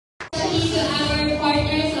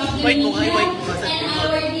media, and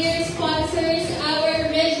our dear sponsors, our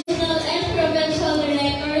regional and provincial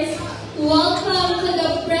directors. Welcome to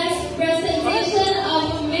the press presentation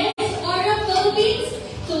of Miss Aura Philippines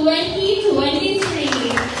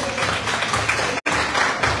 2023.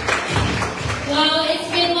 Wow, it's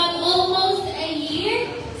been almost a year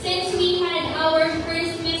since we had our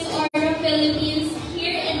first Miss Aura Philippines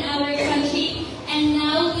here in our country, and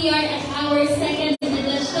now we are at our second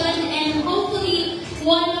edition, and hopefully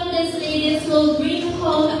one of these ladies will bring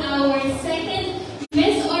home our second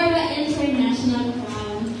Miss Aura International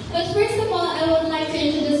crown. But first of all, I would like to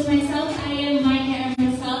introduce myself. I am Micah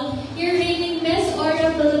Armacel, your reigning Miss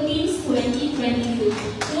Aura Philippines 2022.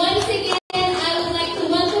 Once again, I would like to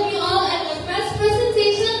welcome you all at the press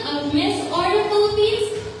presentation of Miss Aura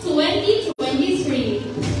Philippines 2023.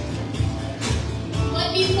 But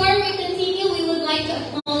before we continue, we would like to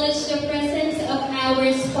acknowledge the presence of our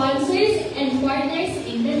sponsors and partners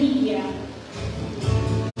in the media.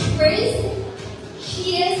 First,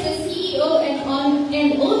 she is the CEO and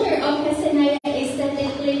owner of Casanaya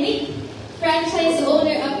Aesthetic Clinic, franchise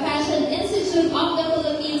owner of Fashion Institute of the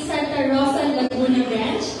Philippines Santa Rosa Laguna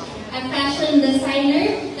branch, a fashion designer.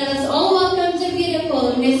 Let us all welcome the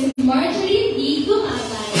beautiful Miss Marjorie D.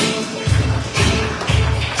 Gumabay.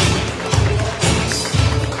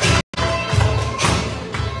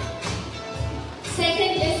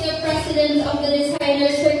 Second is the president of the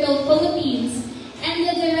Designer Circle Philippines and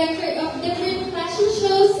the director of different fashion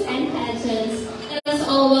shows and pageants. Let us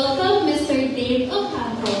all welcome Mr. Dave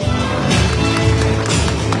Ocampo.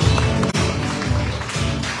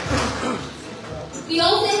 We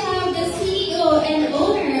also have the CEO and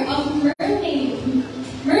owner of Mermaid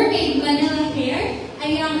Manila Hair, a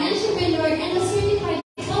young entrepreneur and a certified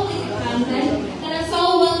public accountant. Let us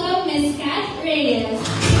all welcome Ms. Kat Reyes.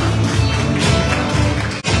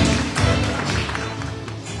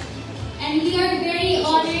 And we are very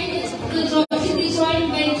honored to be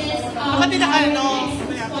joined by this sponsor,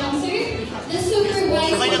 the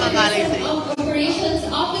Supervisor of Operations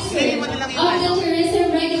Officer of the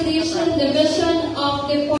Tourism Regulation Division of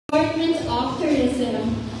Department of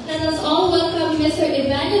Tourism. Let us all welcome Mr.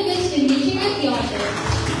 Ivanovich Dimitri Aguilar.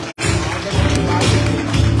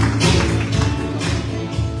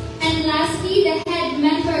 And lastly, the head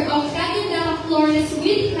member of Caganda Flores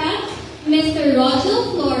Windcraft, Mr. Roger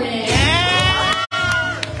Flores.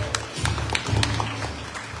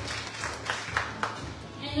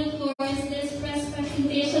 And of course, this press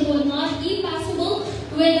presentation would not be possible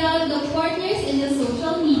without the partners in the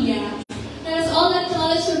social media. Let us all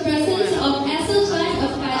acknowledge the presence of Essel Chan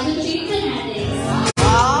of Pageantry Fanatics,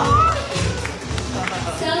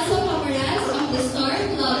 Celso Camaras of the Star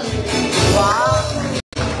Blogger,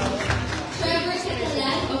 Trevor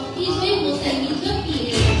Catalan of PJ Multimedia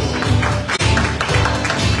PH,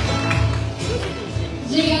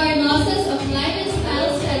 J.R. Nosses of Life and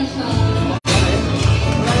Style Central,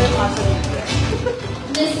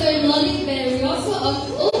 Mr. Noli Berrioso of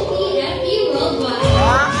OPFE Worldwide,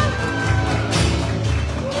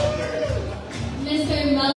 Mr.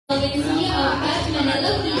 Malvin Zia of Pat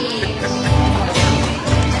Manila PH,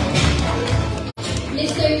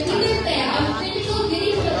 Mr. Peter Pe of Critical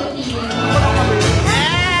Beauty Philippines,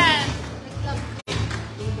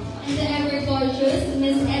 and the ever gorgeous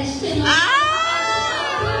Ms. Edgton of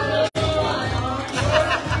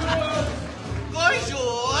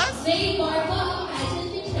Zay Barba of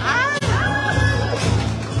Pageant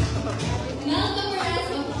Melka Perez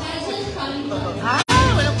of Pageant Chronicle,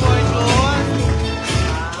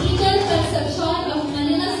 Eden Concepcion of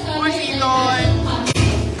Manila Scholars and Pageant Conference,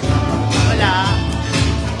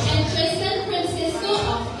 and Tristan Francisco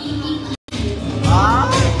of PPP.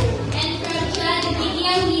 And from Chad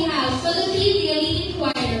Media, we have Philippine Reality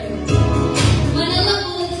Choir, Manila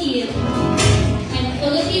Bulletin, and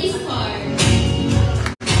Philippine Star.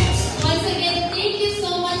 Once again, thank you so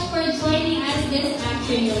much for joining us this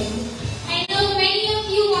afternoon. I know many of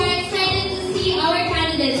you are excited to see our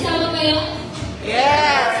candidates. Tama kayo?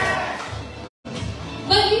 Yes!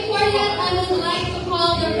 But before that, I would like to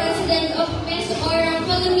call the president of Miss Aura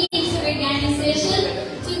Philippines organization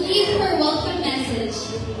to give her welcome message.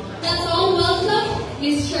 Let's all welcome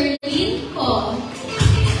Miss Charlene Paul.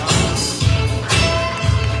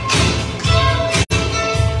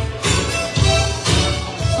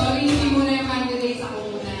 Sorry, hindi muna yung candidates ako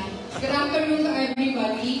muna. Good afternoon to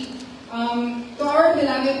everybody. To our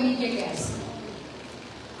beloved media guests,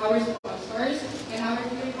 our sponsors, and our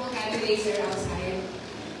beautiful candidates here outside.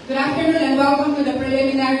 Good afternoon and welcome to the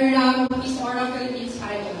preliminary round of Miss Aura Philippines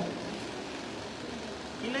pageant.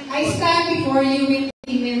 I stand before you with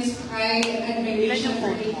immense pride and admiration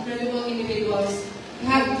for the incredible individuals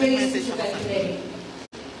have graced this event today.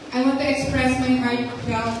 I want to express my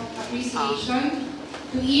heartfelt appreciation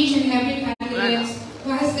to each and every candidate who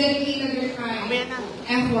has dedicated their time,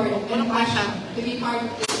 effort, and passion to be part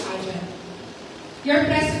of this pageant. Your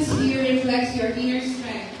presence here reflects your inner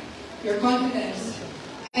strength, your confidence,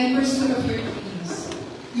 and pursuit of your dreams.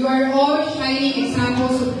 You are all shining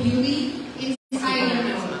examples of beauty inside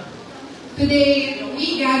and out. Today,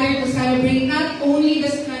 we gather to celebrate not only the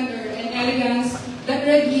splendor and elegance that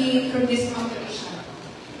radiate from this competition,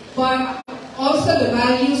 but also the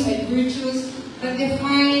values and virtues that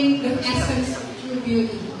define the essence of true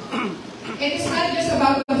beauty. It is not just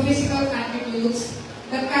about the physical attributes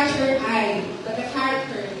that catch your eye, but the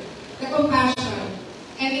character, the compassion,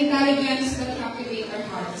 and intelligence that captivate our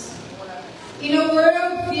hearts. In a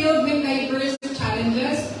world filled with diverse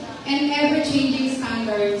challenges and ever-changing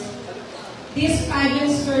standards, this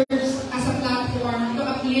pageant serves as a platform to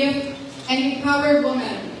uplift and empower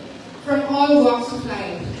women from all walks of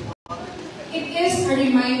life. It is a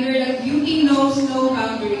reminder that beauty knows no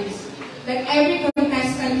boundaries, that every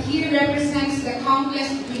contestant here represents the countless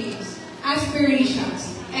dreams,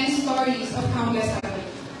 aspirations, and stories of countless others.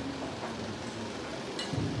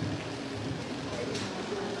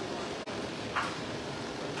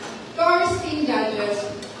 To our esteemed judges,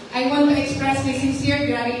 I want to express my sincere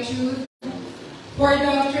gratitude for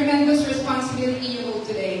the tremendous responsibility you hold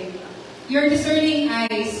today. Your discerning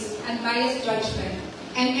eyes, unbiased judgment,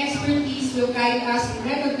 and expertise will guide us in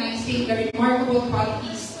recognizing the remarkable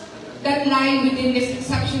qualities that lie within these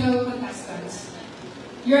exceptional contestants.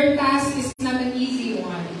 Your task is not an easy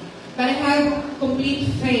one, but I have complete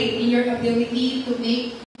faith in your ability to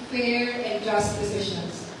make fair and just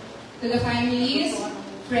decisions. To the families,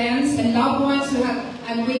 friends, and loved ones who have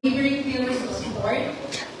unwavering pillars of support,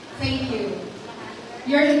 thank you.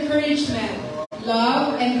 Your encouragement,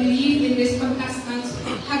 love, and belief in these contestants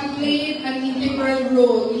have played an integral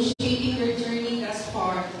role in shaping your journey thus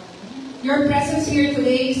far. Your presence here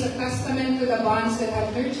today is a testament to the bonds that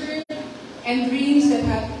have nurtured and dreams that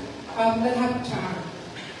have charmed.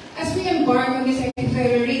 As we embark on this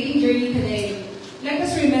exhilarating journey today, let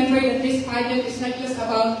us remember that this pageant is not just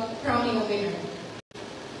about crowning a winner.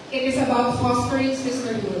 It is about fostering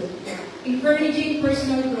sisterhood, encouraging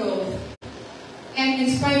personal growth, and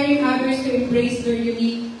inspiring others to embrace their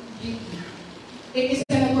unique beauty. It is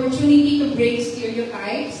an opportunity to break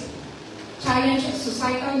stereotypes, challenge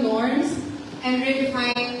societal norms, and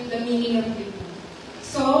redefine the meaning of beauty.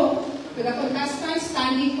 So, to the contestants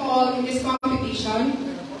standing tall in this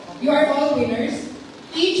competition, you are all winners.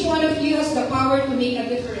 Each one of you has the power to make a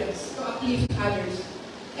difference, to uplift others,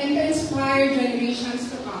 and to inspire generations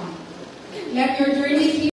to come. Let your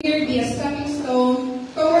journey here be a stepping stone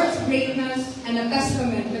towards greatness and a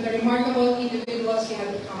testament to the remarkable individuals you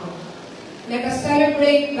have become. Let us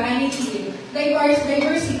celebrate vanity,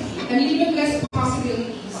 diversity, and limitless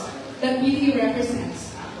possibilities that beauty represents.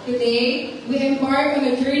 Today, we embark on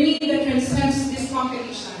a journey that transcends this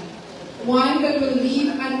competition, one that will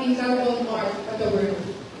leave an indelible mark on the world.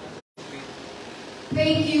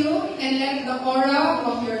 Thank you, and let the aura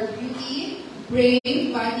of your beauty,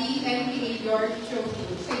 brain, body, and behavior show you.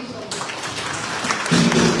 Thank you so much.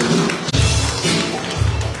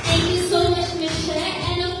 Thank you so much, Michelle.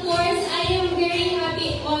 And of course, I am very happy,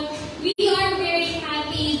 we are very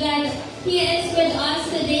happy that he is with us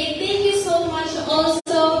today. Thank you so much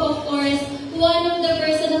also, of course, one of the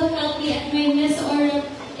person who helped me at my Miss Aura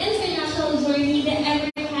International journey, the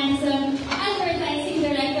ever-handsome advertising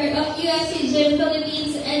director of UFC Gym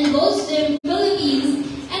Philippines and Boats Gym Philippines,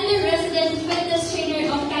 and the resident fitness trainer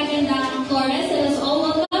of Kagandahan Flores. Let us all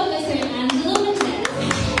welcome Mr. Angelo Mendez.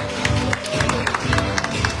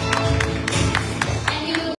 And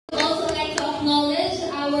we would also like to acknowledge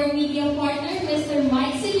our media partner, Mr.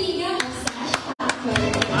 Mike Siliga of Sash Factor.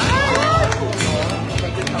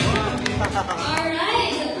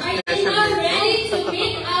 Alright, are you now ready to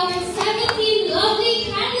meet our 17 lovely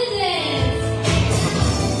candidates?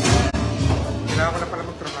 Without further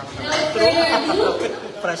ado,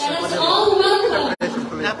 let us all welcome at this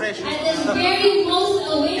very most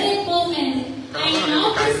awaited moment. I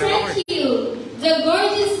now present to you the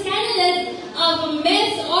gorgeous candidate of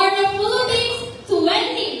Miss Aura Philippines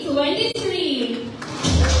 2023.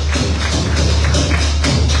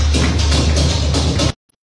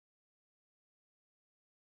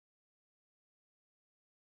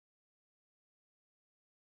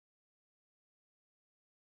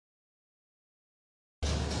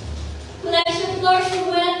 Pleasure floors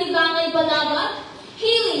from Tibangay Balaba,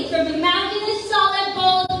 hailing from the mountainous solid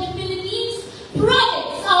bowl of the Philippines,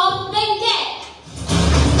 province of Benguet.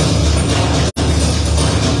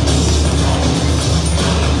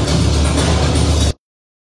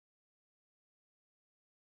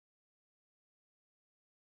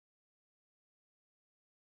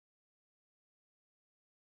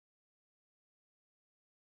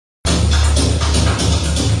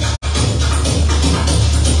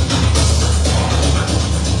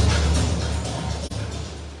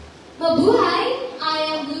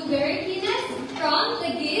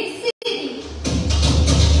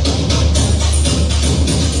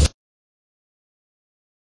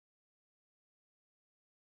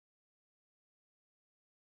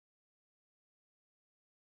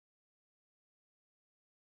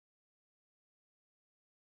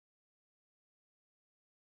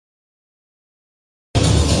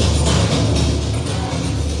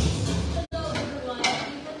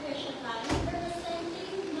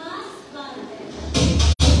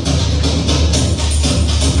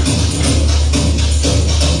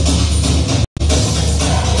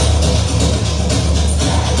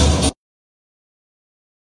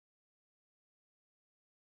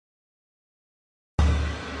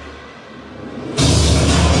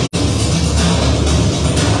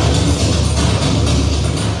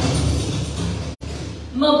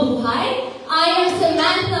 Mabuhay! I am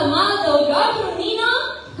Samantha Mazo Gabronino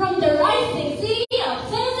from the rising city of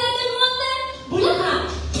San Jose del Monte, Bulacan.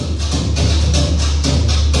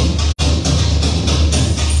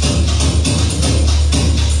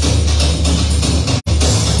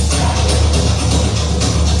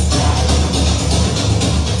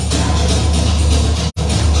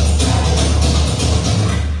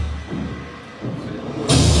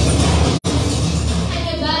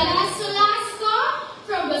 Annabella Solasco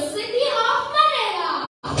from the city of Manila.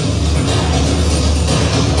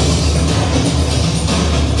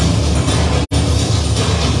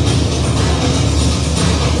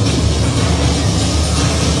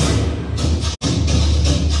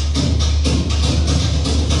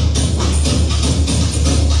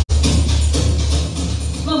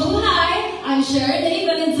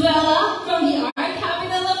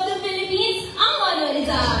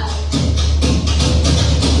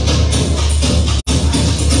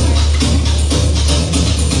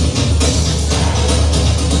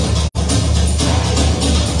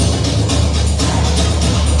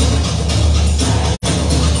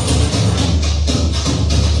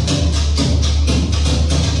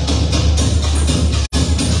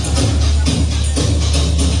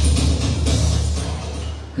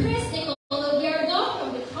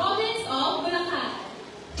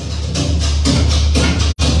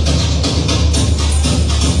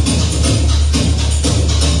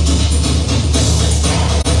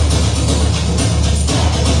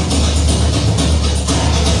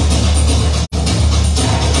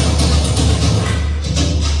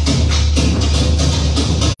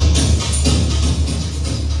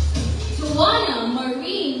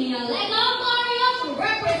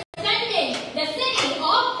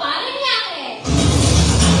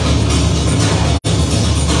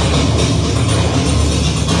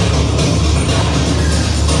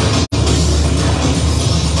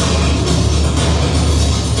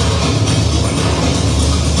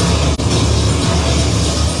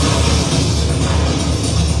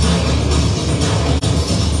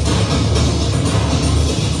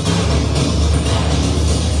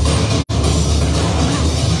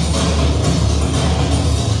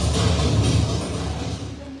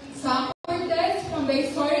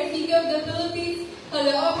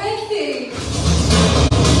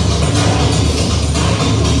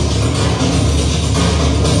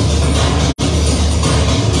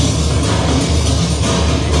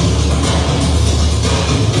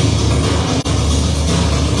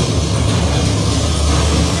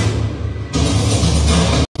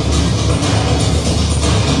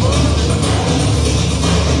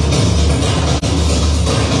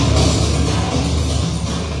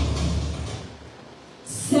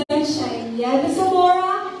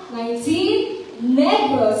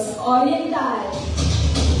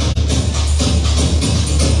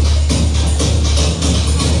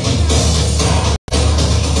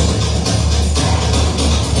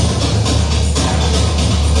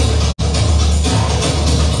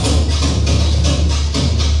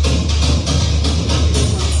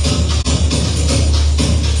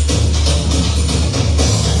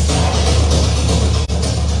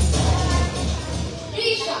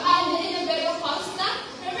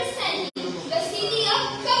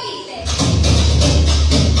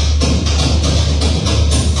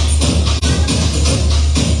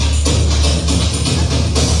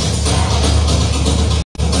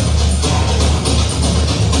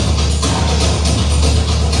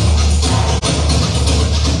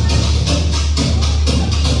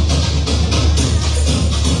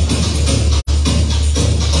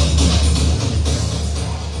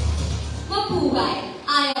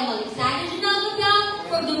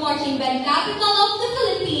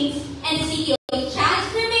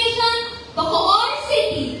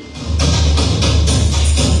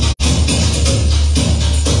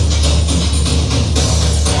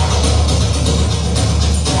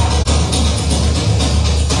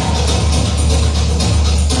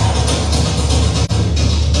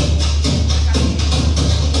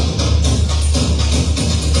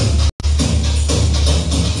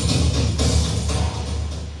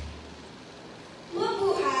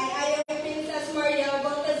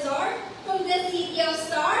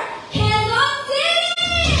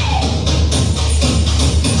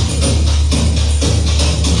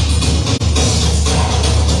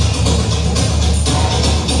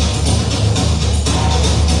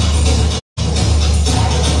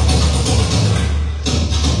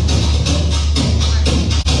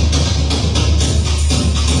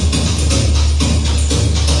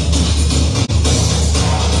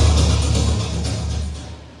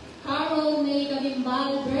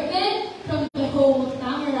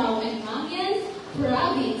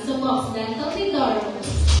 Dental Mindoro.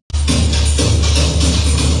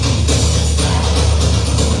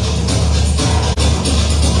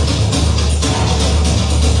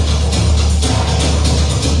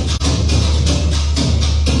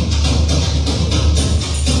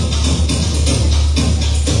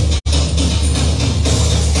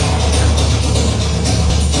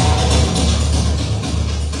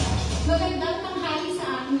 Magandang tanghali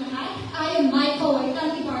sa ating lahat. I am Michael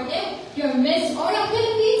Waitan Ibarde, your Miss Ora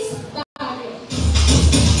Philippines Baguio.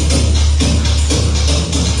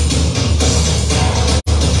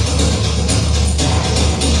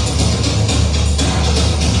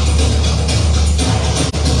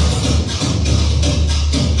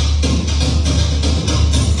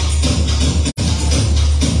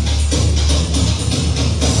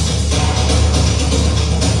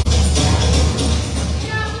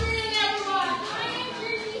 Good afternoon, everyone. I am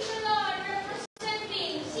Jeremy Salon,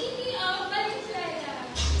 representing City of Valenzuela.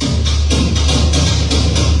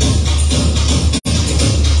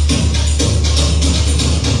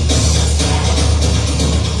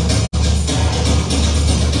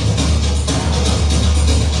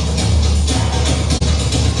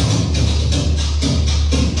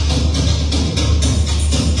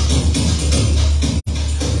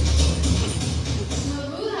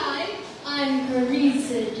 Mabuhay! I'm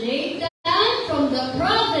Carissa J. Dan from the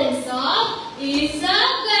province of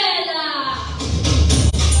Isabela.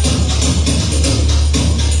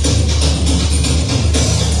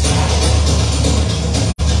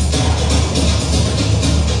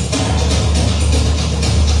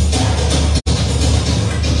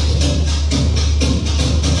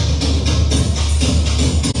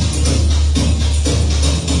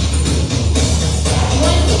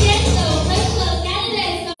 Once again, the official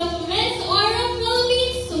candidates of Miss Ora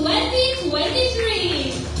Philippines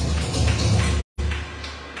 2023.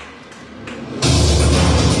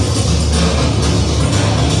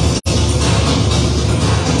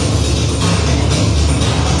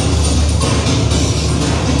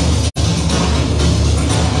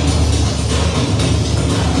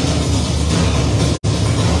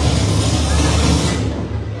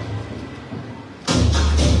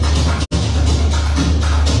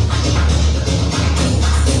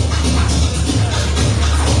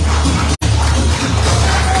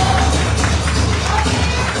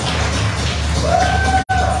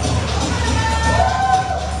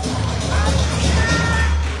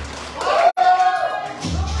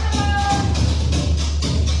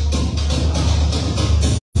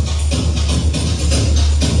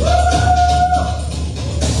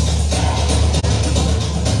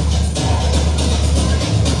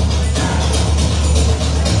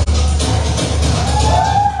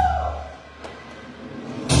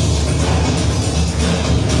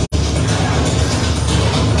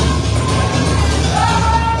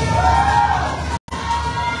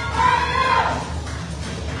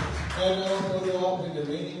 And I'll follow up with the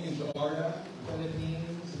reigning Miss Ora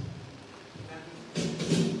Philippines.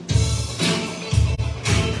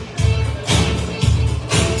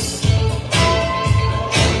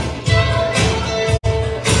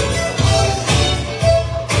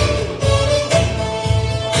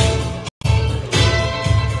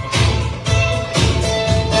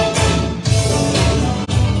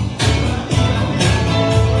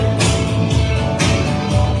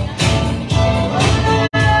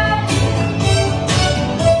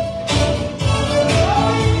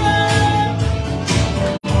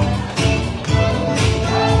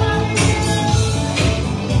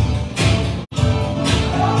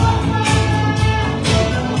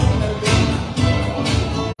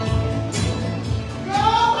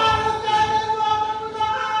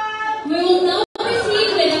 We will now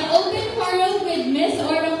proceed with an open forum with Miss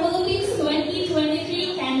Ora Philippines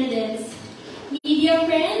 2023 candidates. Media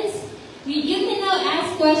friends, you can now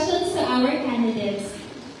ask questions to our candidates.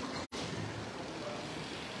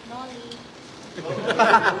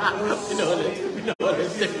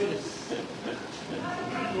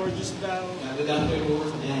 Gorgeous daw. Good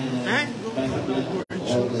afternoon, and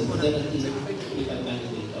all the 17 people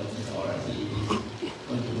candidate of Miss Ora Philippines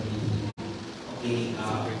 2023. Okay,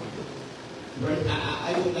 first,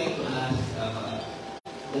 I would like to ask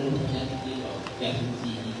the representative of Quezon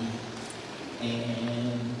City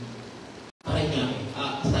and Parañaque,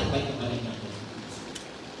 standby to Parañaque.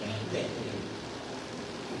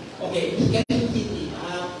 Okay, Quezon City,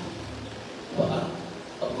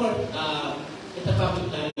 of course, it's a public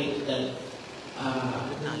knowledge that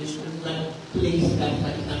place that sa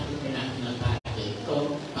isang international package.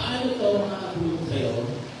 So, paano ito makakatulong sa'yo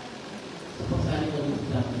sa pagsali ng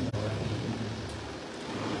Islam ng Ora Philippines?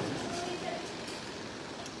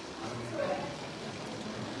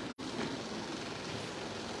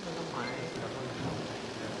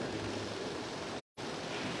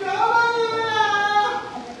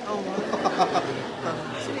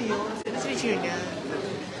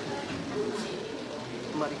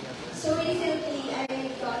 So recently, I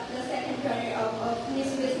got the second runner-up of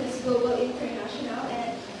Miss Business Global International,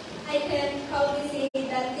 and I can proudly say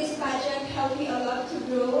that this pageant helped me a lot to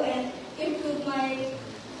grow and improve my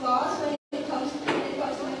flaws when it comes to my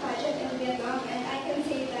pageant in Vietnam. And I can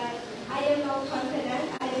say that I am now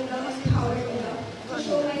confident, I am now empowered enough to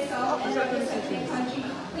show myself and represent my country,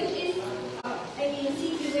 which is,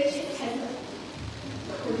 CP, which is heaven.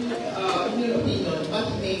 In your opinion,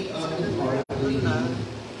 what makes Miss Aura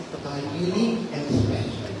unique and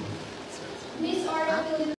special? Miss Aura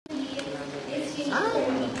Philippines is unique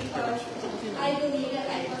for me because I believe that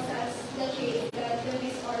I possess the traits that the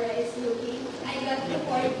Miss Aura is looking. I got the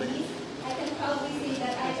 4 Ps. I can probably say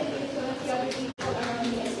that I can influence the other people around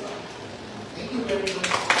me as well. Thank you very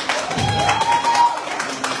much.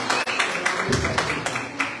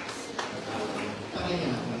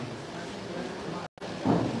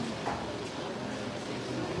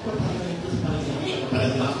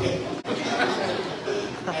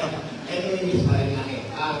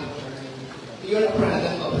 You're a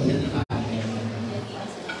product of a certificate.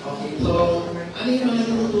 Okay, so ano yung mga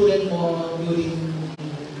natutunan mo during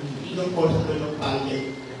yung course mo ng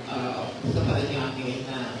project sa Paranaque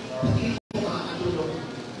na hindi mo makakatulong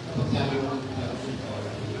sa pagsabi mo sa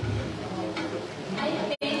Aura?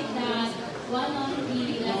 I think that one of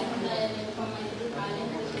the lessons that I learned from my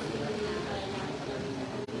talent, which is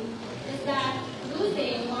is that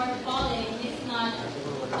losing or falling is not a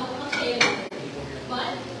failure,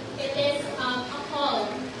 but it is a call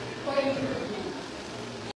for improvement.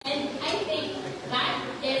 And I think that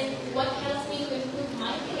is what helps me to improve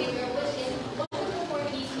my behavior, which is one of the 4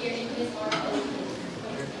 Ps here in Miss Aura Philippines.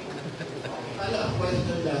 A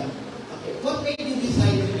question lang. Okay, what made you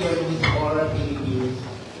decide to join Miss Aura Philippines?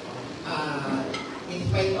 In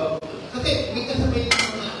spite of, kasi may kasabay yung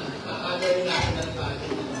mga other national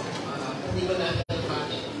pageant, hindi ba national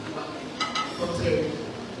pageant, concern,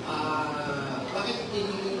 bakit hindi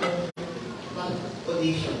mo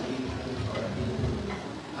mag-audition with Miss Aura Philippines?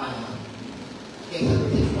 Kesa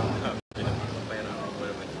this one.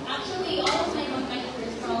 Actually, all of my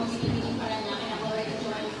competitors from BBB Paranaque have already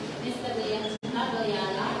joined Mr.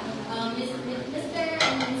 Nagalyala, Mr.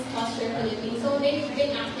 and Ms. Foster Philippines. So they've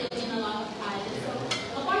been active in a lot of pageants. So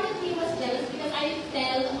a part of me was jealous because I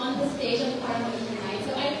fell on the stage of Paranaque Night.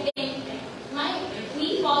 So I think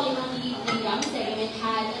me falling on the young segment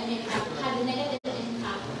had a negative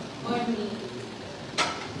impact on me.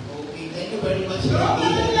 Okay, thank you very much.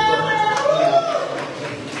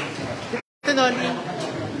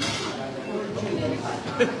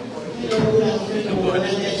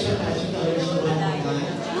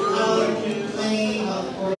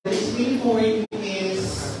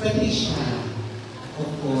 Patricia, of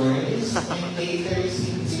course, and later,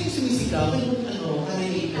 sino sumisigaw?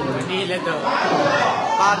 Manila daw.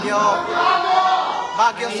 Baguio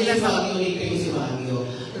sila sa... Baguio, later si Baguio.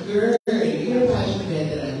 Girl, you're a fashion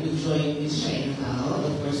veteran. You joined Miss Chinatown,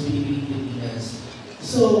 of course, Bilibili Pilipinas.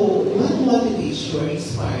 So, what motivates you or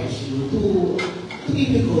inspires you to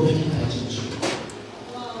keep it going in pageantry?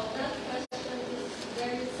 Wow, that question is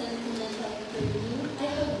very sentimental for me. I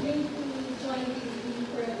have dreamed to join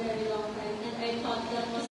BBB for a very long time, and I thought that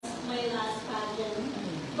was my last pageant.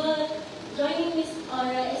 But joining Miss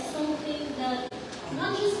Aura is something that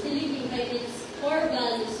not just believing by its core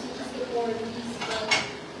values, which is the core Ps, but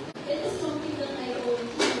it is something that I owe to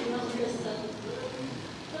my younger self.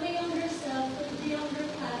 To my younger self, to the younger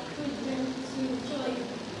path, to learn to join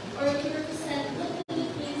or to represent the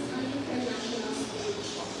Philippines on international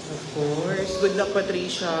stage. Of course. Good luck,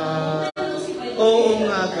 Patricia. Oo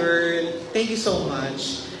nga, girl. Thank you so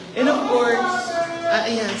much. And of course,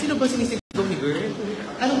 ayan, sino ba sinisigaw ni girl?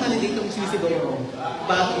 Anong kanilate yung sinisigaw mo?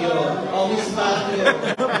 Baguio. Oh, Miss Baguio.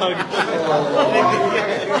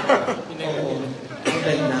 Oo. Ang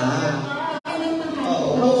ganda.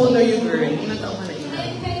 Oo. How old are you, girl? Ilang taong ka na ina?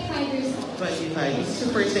 I'm 25 years old. 25. This is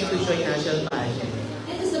your first time to join national pageant.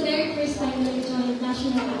 This is the very first time that I joined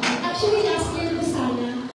national pageant. Actually, last year ko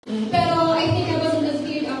sana. Pero I think I wasn't as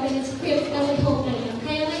geared up and as equipped as I hoped na lang.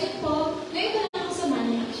 Kaya ngayon po, ngayon na lang ako sa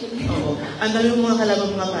Mani actually. Oo. Ang dami mga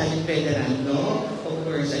kalabang mga pageant veteran, no? Of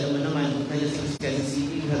course, alam mo naman, nalasang ka sa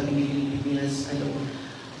city, Bilibili Pilipinas,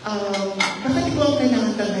 bakit ikaw ang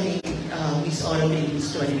kailangan tanghalin Miss Aura Philippines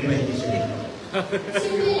 2023?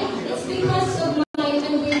 Simple lang. It's because of my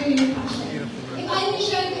unwavering passion. If I may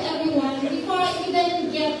share with everyone, before I even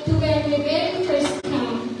get to wear my very first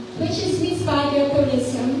cap, which is Miss Baguio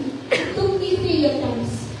Tourism, it took me 3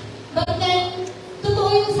 attempts. But then, totoo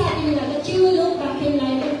yung sabi nila that you will look back in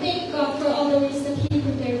life and thank God for all the ways that He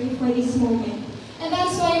prepared me for this moment. And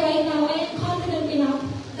that's why right now I am confident enough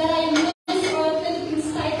that I am Miss Aura Philippines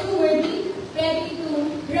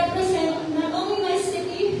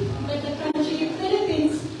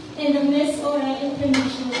Aura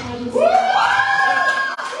International Agency.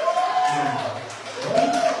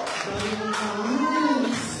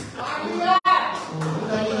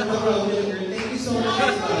 Thank you so much.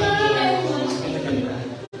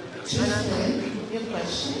 Your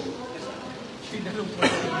question?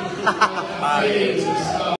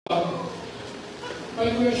 My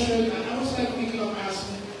question, I was like thinking of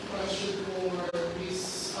asking a question for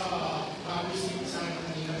Miss Mabisi Sana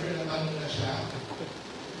kanina, pero natanong na siya.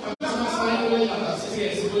 Mas ko lang, sige,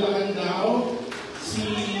 si Bulacan daw, si...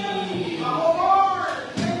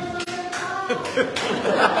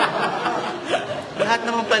 Lahat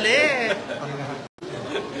naman pala eh.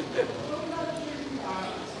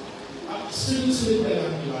 Sunod-sunod na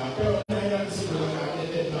lang, di ba? Pero nahilang si Bulacan, and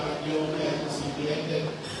then yung City, and then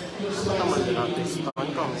yung Spice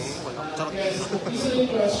Yes, isa yung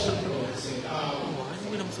question ko.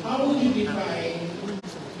 How would you define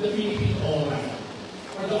the Philippine aura?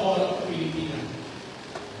 Or the aura of Filipina?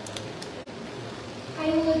 I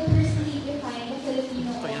would personally define the Filipino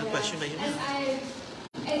aura question na yun. as I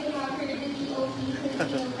have heard the DOP,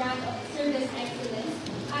 Filipino Brand of Service Excellence.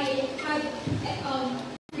 I have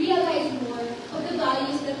realized more of the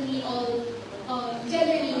values that we all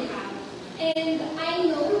generally have. And I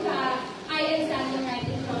know that I am standing right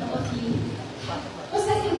in front of you,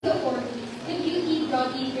 possessing the qualities, the beauty,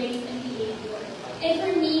 broadly, grace, and behavior. And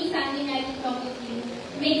for me, standing right in front of you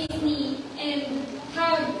makes me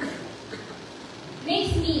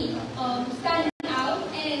stand out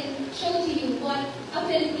and show to you what a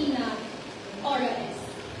Filipina aura is.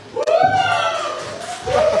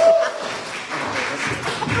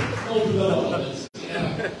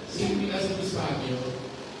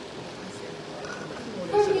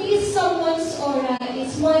 For me, someone's aura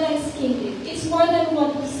is more than skin deep. It's more than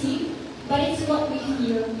what we see, but it's what we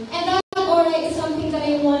feel. And that aura is something that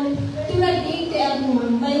I want to radiate to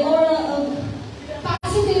everyone. My aura of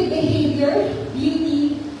positive behavior,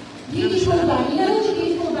 beauty, beautiful body. Not only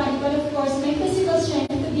beautiful body, but of course my physical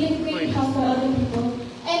strength to be a great help for other people.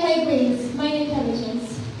 And my brains, my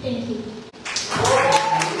intelligence. Thank you.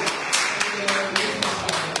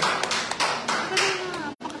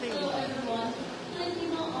 Hello everyone.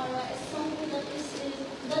 Filipino aura is something that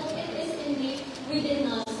it is innate within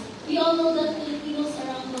us. We all know that Filipinos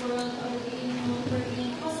around the world are being known for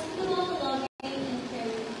being hospitable, loving, and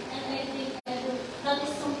caring. And I think that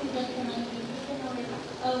is something that cannot be taken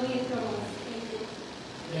away from us. Thank you.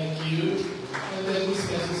 Thank you. And then Miss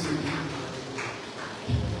City.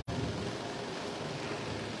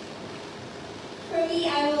 For me,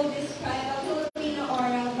 I will describe a Filipino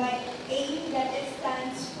aura by A, that it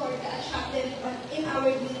stands for the attractive in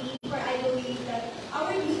our beauty, for I believe that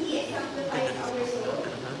our beauty exemplifies our soul.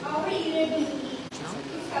 Our inner beauty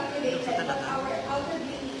is captivated, but our outer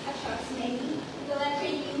beauty attracts many. The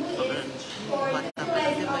letter U is for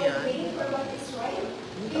utilizing our brain for what is right.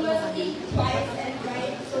 We must think twice and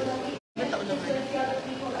right so that we can influence the other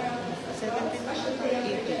people around us as well, especially the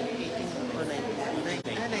younger generations who understand that.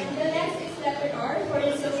 And the next is letter R for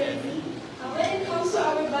resiliency. When it comes to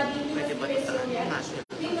our body, we must be resilient.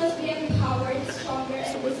 We must be empowered, stronger,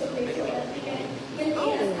 and disciplined so that we can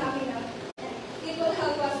maintain a stamina. It will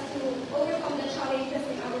help us to overcome the challenges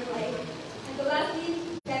in our life. And the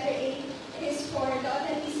lastly, letter A, is for the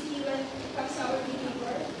authenticity when it comes to our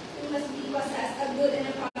behavior. We must be possessed a good and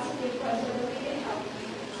a positive one so that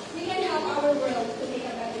we can help our world to make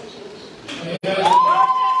a better change.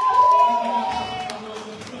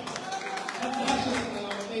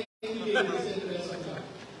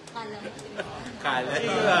 Kala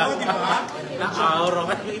na-aura.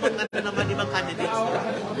 Yung ibang naman, ibang candidates.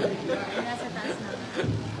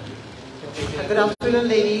 Good afternoon,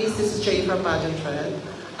 ladies. This is Jay from Pageant Trend.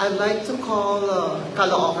 I'd like to call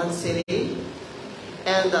Caloocan City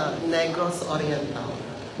and Negros Oriental.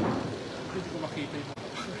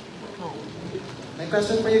 My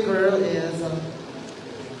question for you, girl, is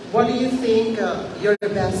what do you think your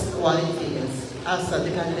best quality is as the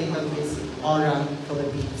candidate of Miss Aura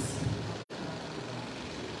Philippines?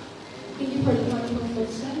 Thank you for the wonderful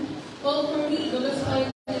question. Well, for me, the best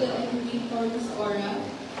quality that I can be for Miss Aura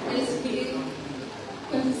is being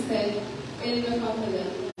consistent and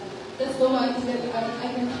confident. That's the one that I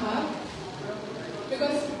can have.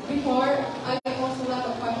 Because before, I was a lot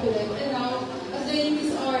of confidence, and now, as doing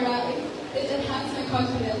Miss Aura, it enhanced my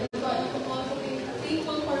confidence. So I'm also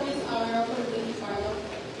thankful for Miss Aura for being part of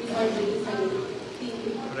Miss Aura. Thank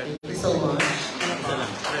you. Thank you so much.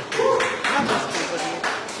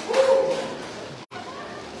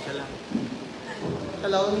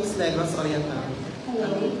 Hello, Miss Negros Oriental.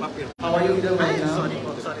 Hello. How are you feeling right now? I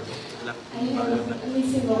have a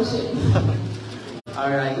mixed emotion.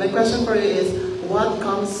 Alright, my question question for you is, what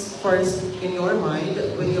comes first in your mind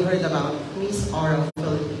when you heard about Miss Aura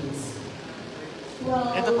Philippines?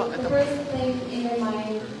 Well, the first thing in my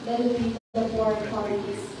mind, that would be the four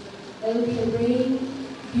qualities. That would be the brain,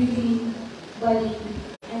 beauty, body,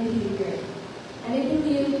 and behavior. And I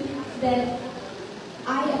believe that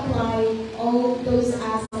I apply all those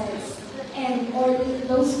assets and or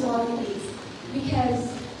those qualities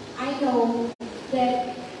because I know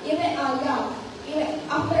that even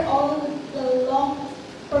after all the long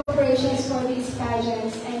preparations for these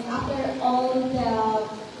pageants and after all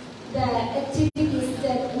the activities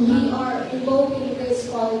that we are involving in these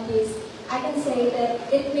qualities, I can say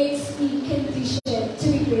that it makes me conditioned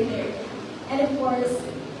to be greater. And of course,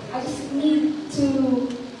 I just need to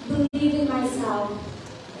believe in myself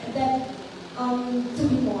that to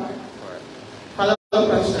be more. Follow-up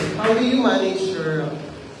question. How do you manage your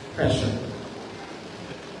pressure?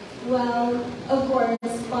 Well, of course,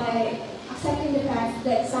 by accepting the fact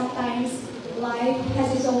that sometimes life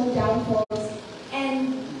has its own downfalls,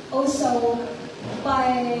 and also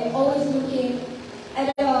by always looking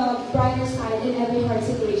at a brighter side in every hard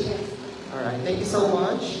situation. All right. Thank you so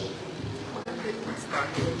much.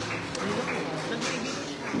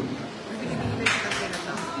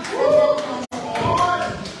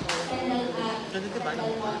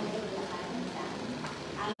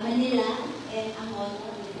 Manila and ang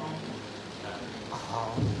Moto Milan.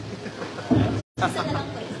 Isa na lang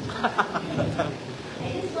po. I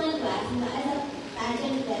just want to ask, as a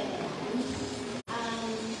pageant veteran,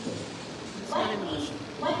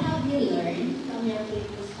 what have you learned from your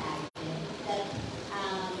previous pageant that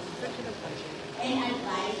and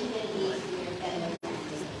advice you can give to your fellow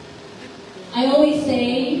candidates? I always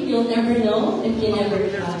say, you'll never know if you never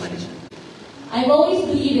try. I've always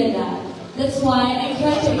believed in that. That's why I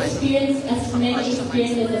try to experience as many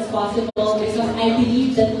experiences as possible because I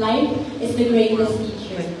believe that life is the greatest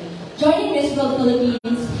teacher. Joining Miss World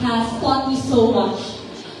Philippines has taught me so much,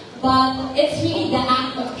 but it's really the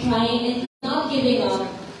act of trying and not giving up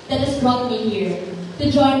that has brought me here to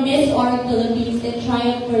join Miss Aura Philippines and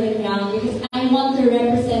triumph for the crown because I want to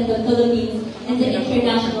represent the Philippines in the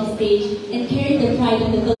international stage and carry the pride of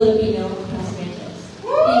the Filipino cross branches.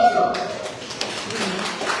 Thank you.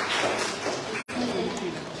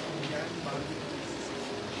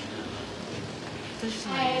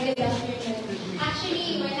 Hi, good afternoon.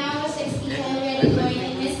 Actually, when I was 16, I already joined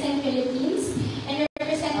in Miss and Philippines and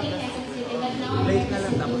representing Quezon City, but now I'm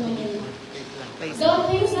representing Manila. The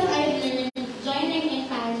things that I've learned joining in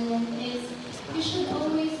pageant is you should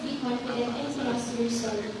always be confident and trust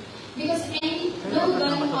yourself. Because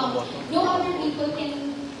no other people can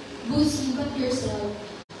boost you but yourself.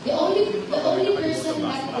 The only person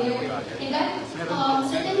back there in that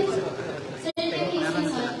certain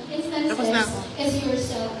instances is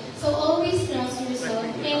yourself. So always trust yourself.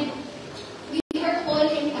 And we are all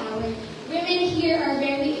empowered. Women here are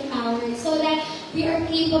very empowered so that we are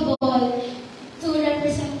capable to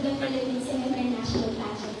represent the Philippines in international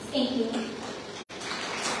pageants. Thank you.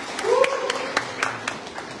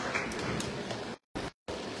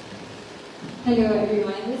 Hello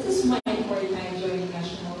everyone, this is my fourth time joining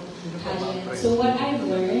national pageant. So what I've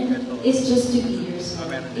learned is just to be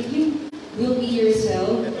yourself. If you will be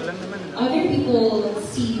yourself, other people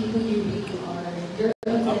see who you really are. Your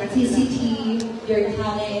authenticity, your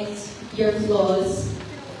talents, your flaws.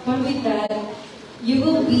 But with that, you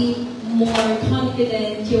will be more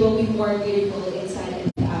confident, you will be more beautiful inside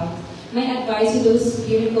and out. My advice to those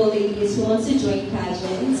beautiful ladies who want to join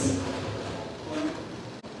pageants: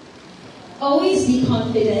 always be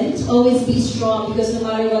confident, always be strong, because no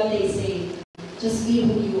matter what they say, just be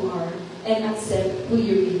who you are and accept who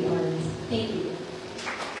you really are. Thank you.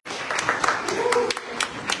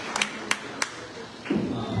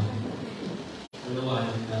 Hello,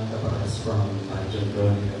 I'm Kaparas from Pageant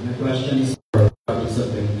Chronicle. My question is for province of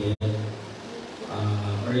Benguet,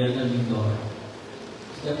 Oriental Mindoro.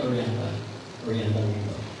 Is that Oriental? Oriental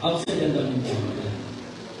Mindoro. Occidental Mindoro.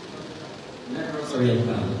 Negros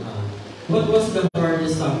Oriental. What was the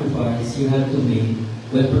hardest sacrifice you had to make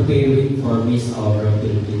when preparing for Miss Aura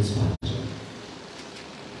Philippines pageant?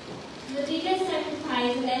 The biggest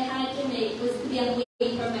sacrifice that I had to make was to be away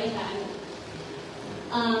from my family.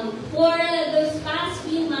 For those past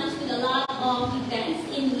few months with a lot of events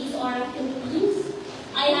in Miss Aura Philippines,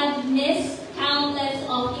 I have missed countless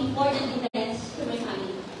of important events to my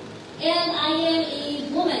family. And I am a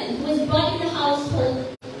woman who was brought in a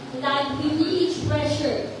household that we really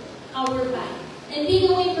treasure our back. And being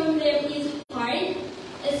away from them is hard,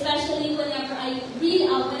 especially whenever I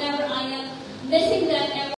am missing them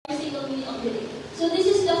every single minute of the day. So this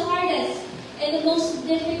is the hardest and the most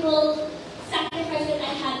difficult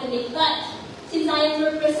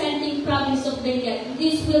because of their debt.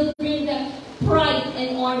 This will bring them pride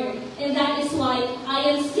and honor. And that is why I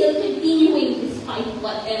am still continuing despite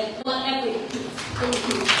whatever it is. Thank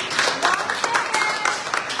you.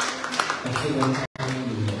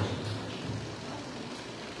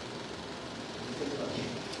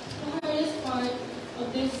 The hardest part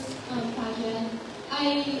of this pageant,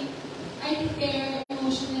 I prepare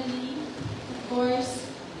emotionally, of course,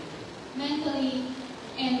 mentally,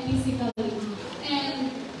 and physically.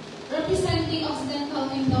 And representing Occidental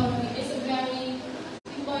Mindoro is very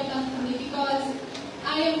important to me because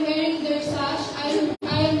I am wearing their sash. I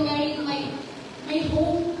am wearing my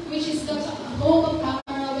home, which is the home of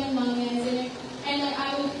Camarao Mangez, and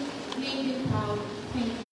I will make them proud.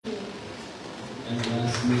 Thank you. And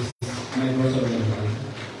last, Miss Rose Oriental.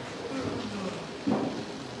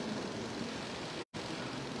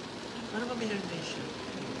 Ano ba minernation?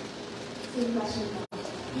 Same question.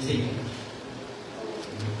 Sige.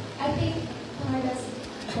 I think the hardest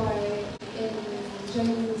part in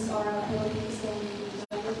joining this oral Philippines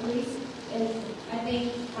and the place is, I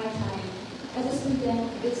think, my time. As a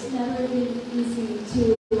student, it's never been easy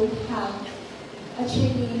to have a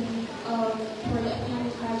training for the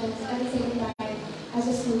academic projects at the same time as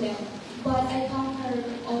a student. But I conquered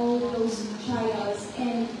all those trials,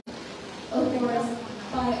 and of course,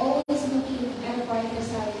 by always looking at the brighter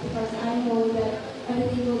side, because I know that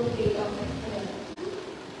everything will be paid off.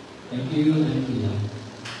 Thank you, Angela.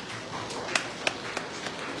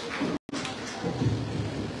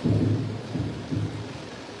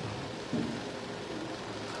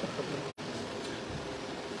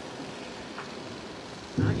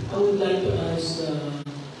 I would like to ask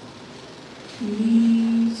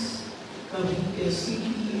Miss Cavite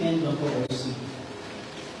City and Bacoor City.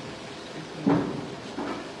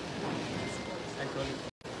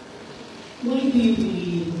 Why do you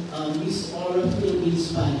believe Miss Aura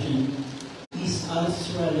Philippines pageant is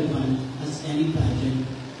as relevant as any pageant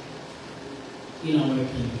in our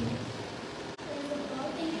country?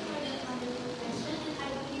 Thank you for that wonderful question, and I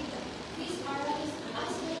believe that Miss Aura is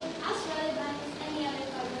as relevant as any other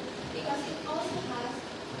pageant because it also has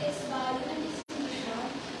its value and distinction.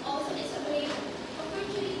 Also, it's a great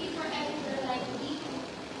opportunity for everyone like me to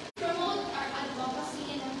promote our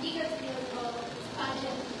advocacy in a bigger field of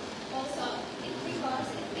pageant. Also, because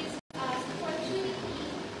it gives us opportunity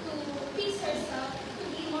to fix ourselves to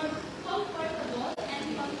be more comfortable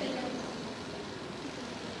and confident.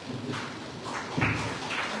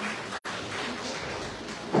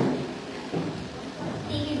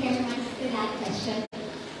 Thank you very much for that question.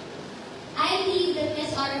 I believe that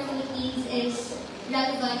Miss Aura Philippines is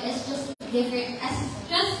relevant as just different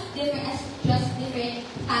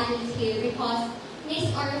pageants here because Miss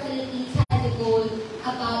Aura Philippines has a goal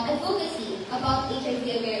about advocacy, about HIV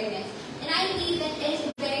awareness. And I believe that it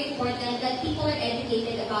is very important that people are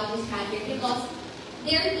educated about this pageant because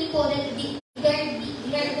there are people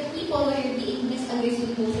they're the people who are being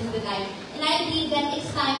misunderstood most of the time. And I believe that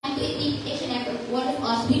it's time to equip each and every one of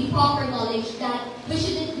us with proper knowledge that we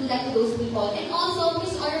shouldn't do that to those people. And also,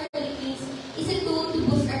 Miss Aura Philippines is a tool to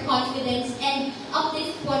boost our confidence and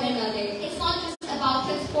uplift one another. It's not just about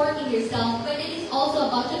transforming yourself, but it is also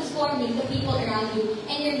about transforming the people around you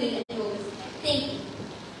and your main goals. Thank you.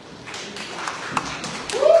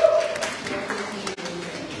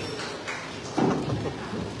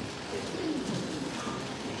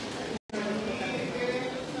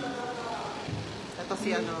 Ito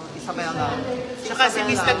si Isabela. Tsaka si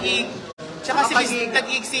Miss Taguig. Tsaka si Miss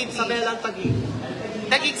Taguig City. Isabela Taguig.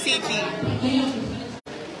 Taguig City.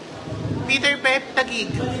 Peter Pep Taguig.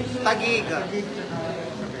 Taguig.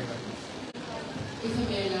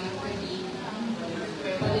 Isabela, Taguig,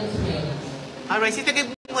 Valenzuela. Alright, si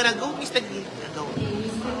Taguig muna. Go, Miss Taguig. Go.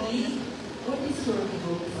 Miss Taguig, what is your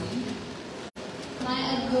advocacy? My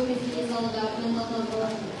advocacy is all about mental health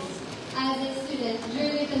awareness. As a student,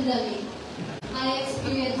 during the pandemic, I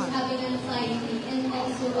experienced having anxiety and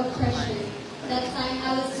also oppression. That time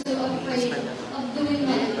I was so afraid of doing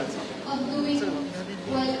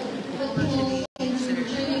what people can do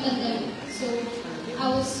during the pandemic. So I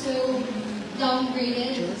was so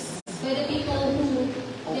downgraded by the people who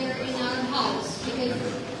they're in our house because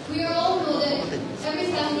we all know that every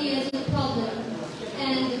family has a problem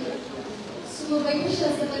and sumubay ko siya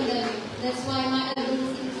sa pandemic. That's why my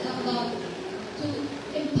advocacy is about to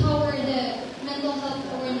empower the mental health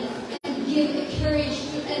awareness and give the courage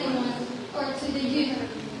to anyone or to the youth,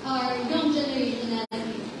 our young generation as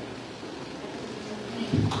we.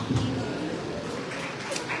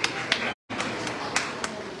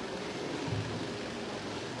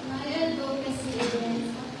 My advocacy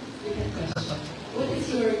is, What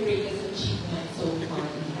is your greatest achievement so far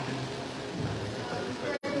in life?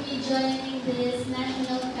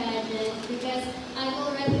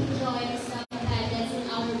 I've joined some pageants in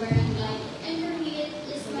our barangay. And for me, it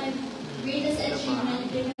is my greatest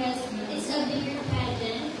achievement because it's a bigger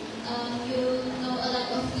pageant. You know a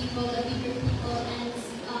lot of people, a bigger people, and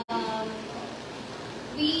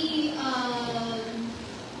we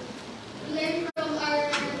learn from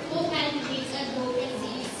our co-candidates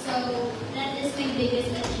advocacy. So that is my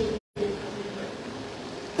biggest achievement.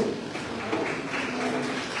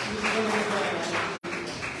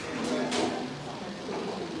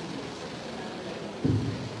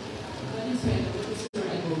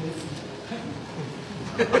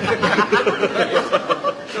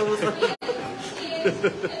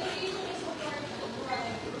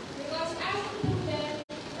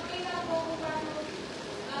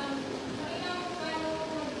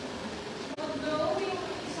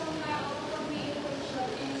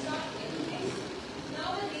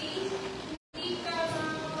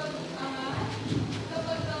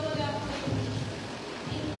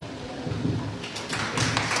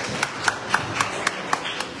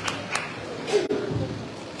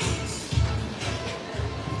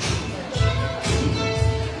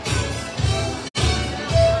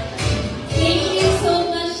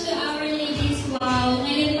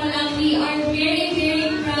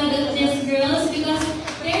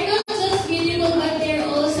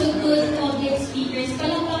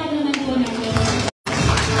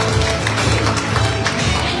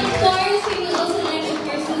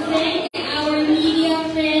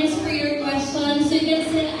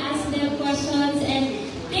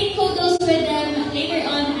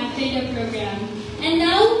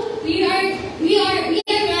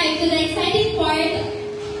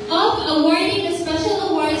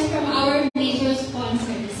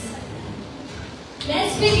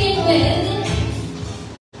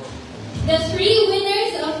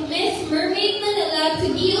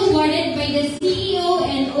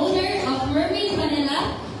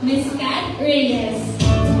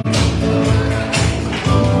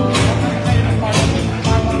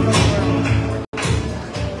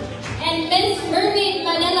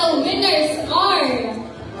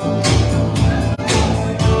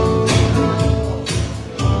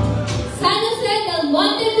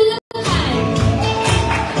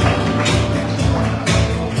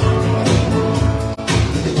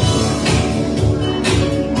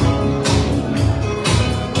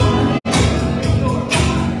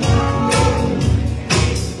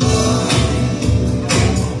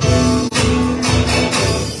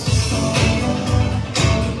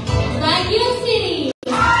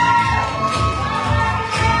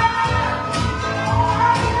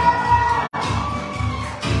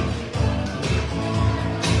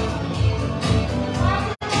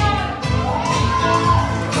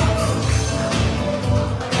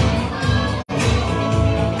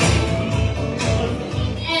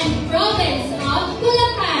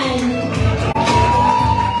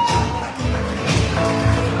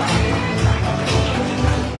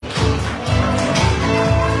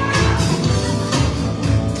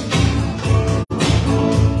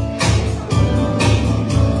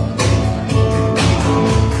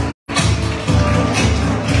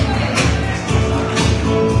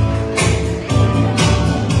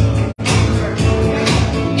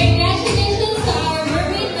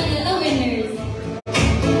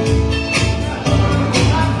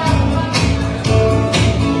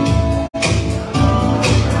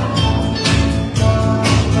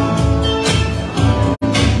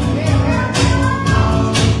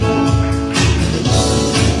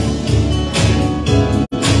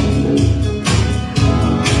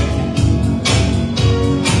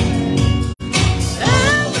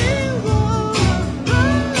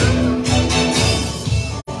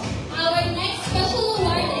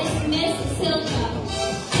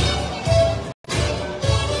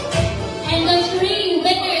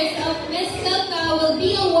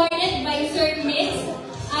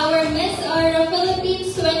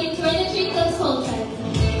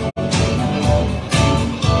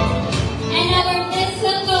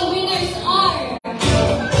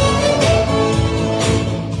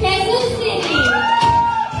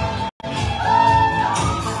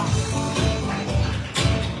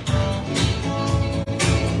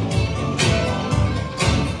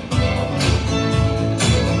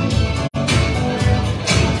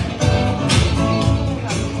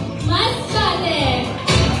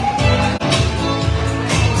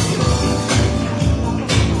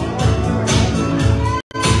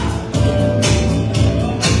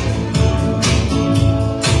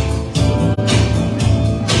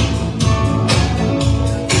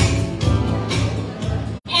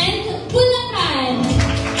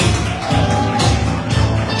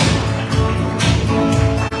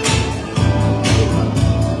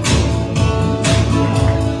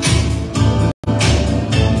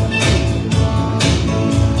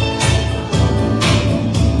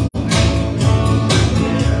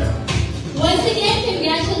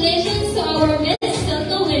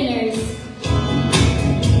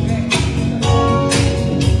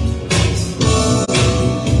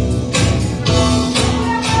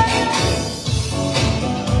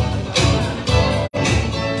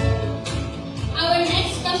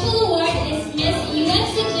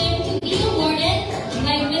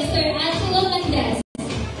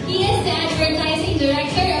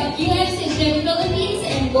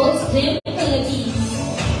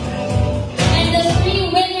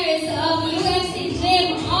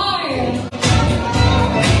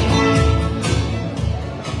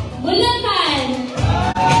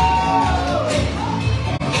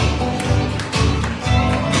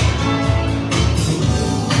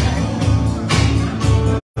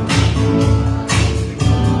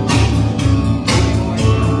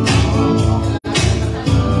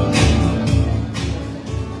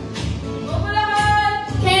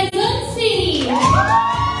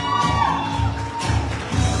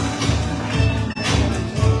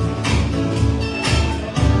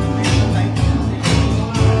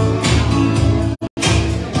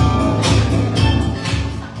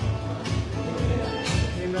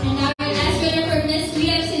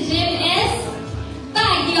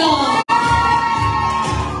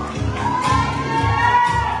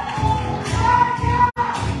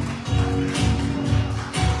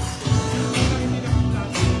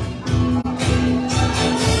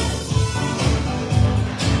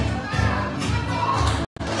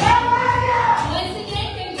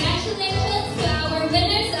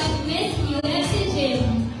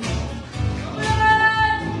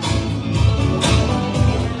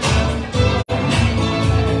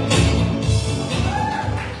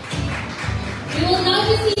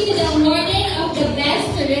 the awarding of the Best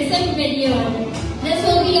Tourism Video. This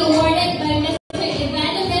will be awarded by Mr.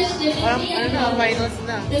 Ivanovich finals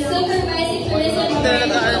na. the Supervising Tourism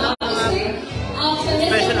Operations Officer of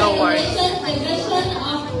Tourism Regulations Division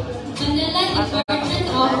of Manila Department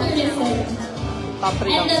of Tourism.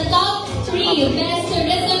 And the top 3 Best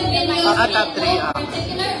Tourism Videos in no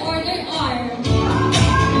particular order are: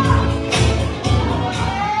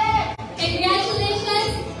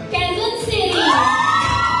 congratulations, Quezon City!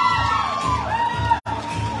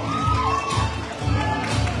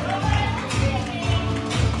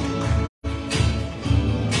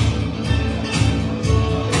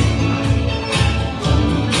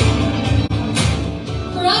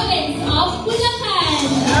 Province of Bulacan!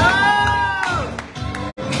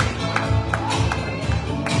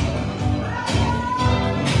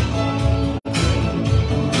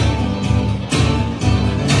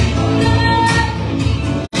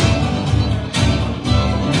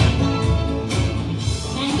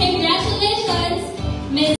 And congratulations,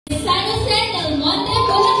 Miss San Jose del Monte,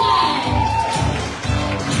 Bulacan!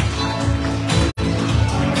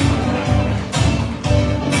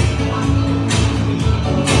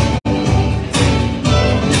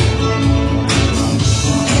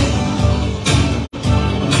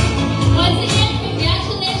 Once again,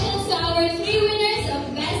 congratulations to our 3 winners of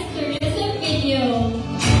Best Tourism Video.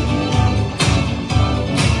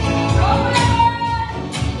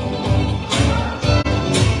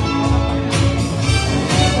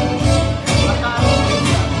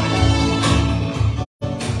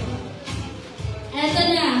 Eto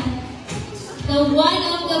na. The one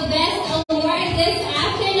of the best award this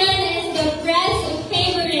afternoon is the press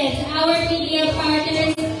favorite. Our media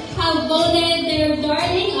partners have voted their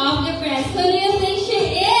darling of the press. Who do you think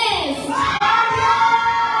she is?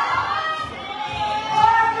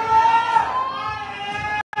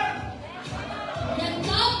 The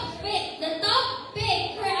top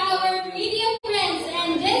pick for our media friends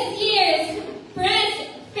and this year's press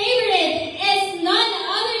favorite is none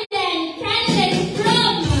other than candidates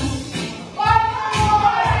from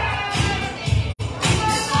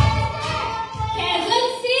Quezon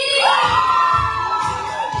City.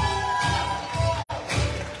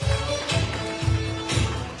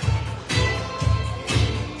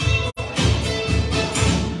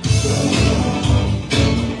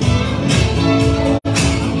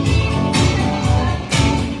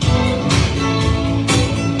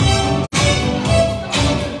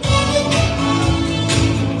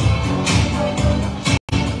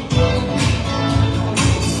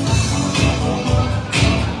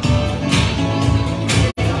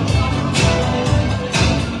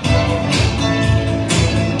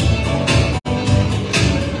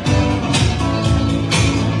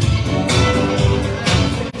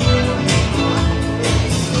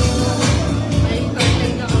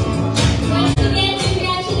 Once again,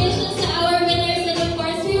 congratulations to our winners, and of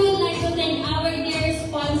course, we would like to thank our dear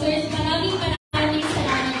sponsors. Maraming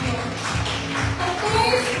salamat po. Of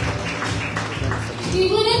course, we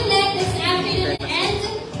wouldn't let this afternoon end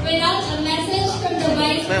without a message from the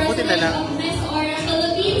Vice President of Miss Aura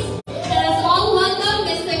Philippines. Let us all welcome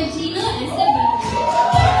Mr. Gino Esteban.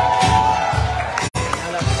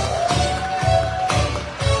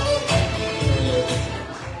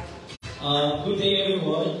 Good day,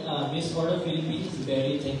 everyone. Miss Aura Philippines is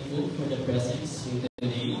very thankful for the presence here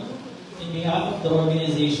today. In behalf of the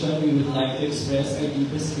organization, we would like to express our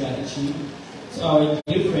deepest gratitude to our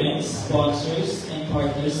dear friends, sponsors, and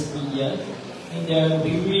partners media in their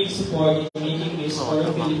unwavering support in making Miss Aura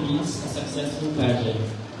Philippines a successful pageant.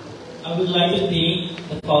 I would like to thank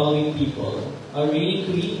the following people: our reigning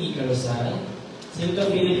queen, Nika Rosal, Silco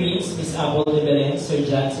Philippines, Miss Apple de Belen, Sir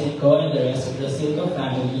John Silco, and the rest of the Silco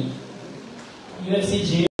family.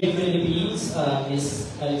 UFCJ Philippines, Miss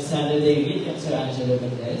Alexandra David and Sir Angelo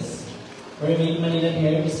Mendez. Remain Manila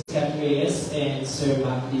here, Miss Kat Reyes and Sir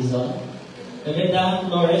Mac Dizon. Kagandahan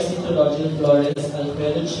Flores, Mitologian Flores,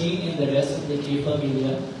 Alfredo Ching, and the rest of the J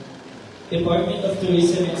Familia. Department of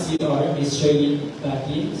Tourism and CR, Miss Sherlyn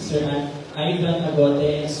Batin, Sir Ivan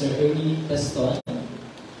Agote, and Sir Ernie Taston.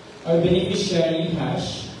 Our beneficiary,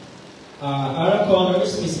 Hash. Ara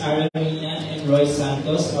Connors, Miss Aramina, and Roy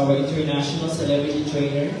Santos, our international celebrity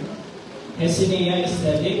trainer. Hesinea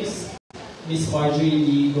Aesthetics, Miss Marjorie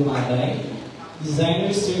Lee Gumaday.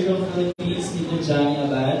 Designer Circle Philippines, Dito Johnny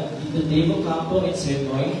Abad, Dito Dave Ocampo, and Sir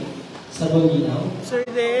Noy Sabolinaw. Sir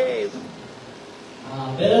Dave!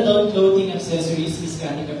 Beradon Clothing Accessories, Miss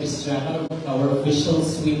Cathy Capistrano, our official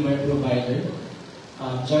swimwear provider.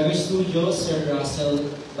 Jagger Studios, Sir Russell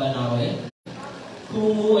Banawe.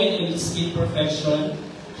 Kumu and Elite Skin Perfection,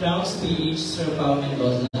 Crowns PH, Sir Pao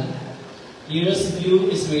Mendoza. Lyra's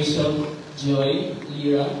view is Rachel Joy,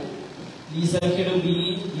 Lyra, Lisa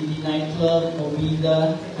Cherubini, DD Nightclub,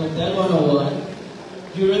 Obida, Hotel 101,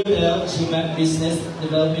 Eurodel, GMAC Business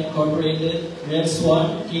Development Incorporated, Red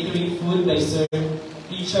Swan, Catering Food by Sir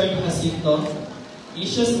Richard Jacinto,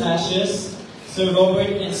 Asia Slashes, Sir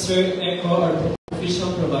Robert and Sir Echo are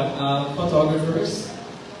professional photographers,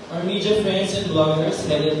 our media friends and bloggers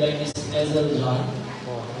headed by Ms. Ezel John,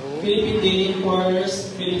 Philippine Daily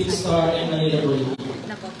Reporters, Philippine Star, and Manila Bulletin.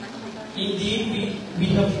 Indeed, we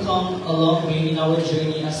have come a long way in our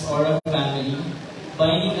journey as Aura family,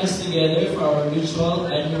 binding us together for our mutual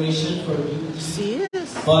admiration for beauty,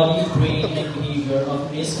 body, brain, and behavior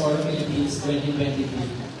of Miss Aura Philippines 2023.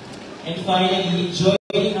 And finally,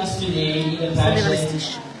 joining us today in the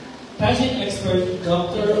pageant expert,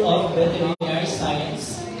 Doctor of Veterinary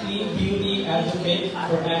Science, clean beauty advocate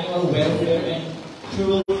for animal welfare and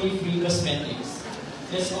cruelty-free cosmetics.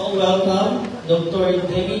 Let's all welcome Dr.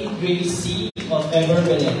 Debbie Gracie of Ever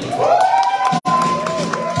Belen.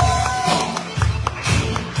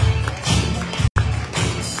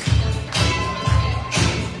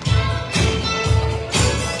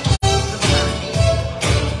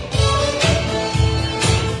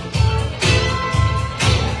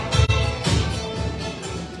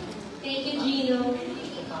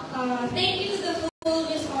 Thank you to the full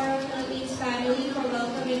Miss Aura Philippines family for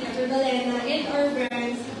welcoming Ever Balena and our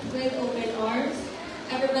brands with open arms.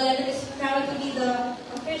 Ever Balena is proud to be the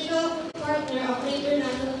official partner of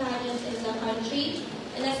international pageants in the country.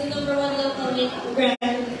 And as the #1 local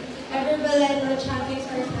brand, Ever Balena champions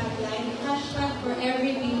our tagline, hashtag for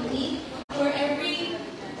every beauty, for every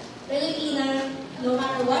Filipina, no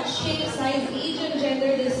matter what shape, size, age, and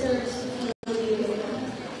gender deserves to feel beautiful.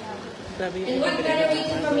 And what better way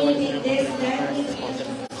to communicate this than with the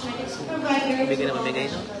cosmetics provider?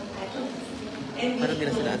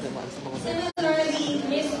 Similarly,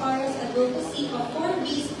 Miss Aura's advocacy of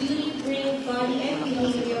 4B's beauty, brain, body, and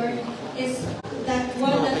behavior is that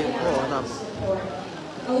one that we have to support.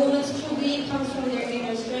 A woman's true beauty comes from their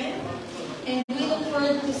inner strength, and we look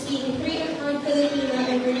forward to seeing 3 of our Filipina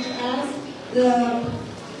emerge as the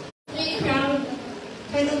 3 crown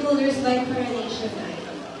title holders by coronation night.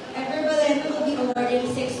 Ever Balena will be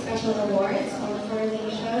awarding 6 special awards on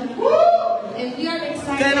coronation. And we are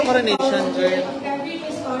excited about the work of every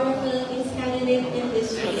Miss Aura Philippines candidate in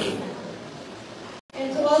this week.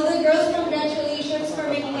 And to all the girls, congratulations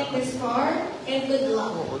for making it this far, and good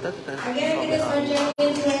luck. Again, it is our genuine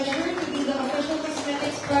pleasure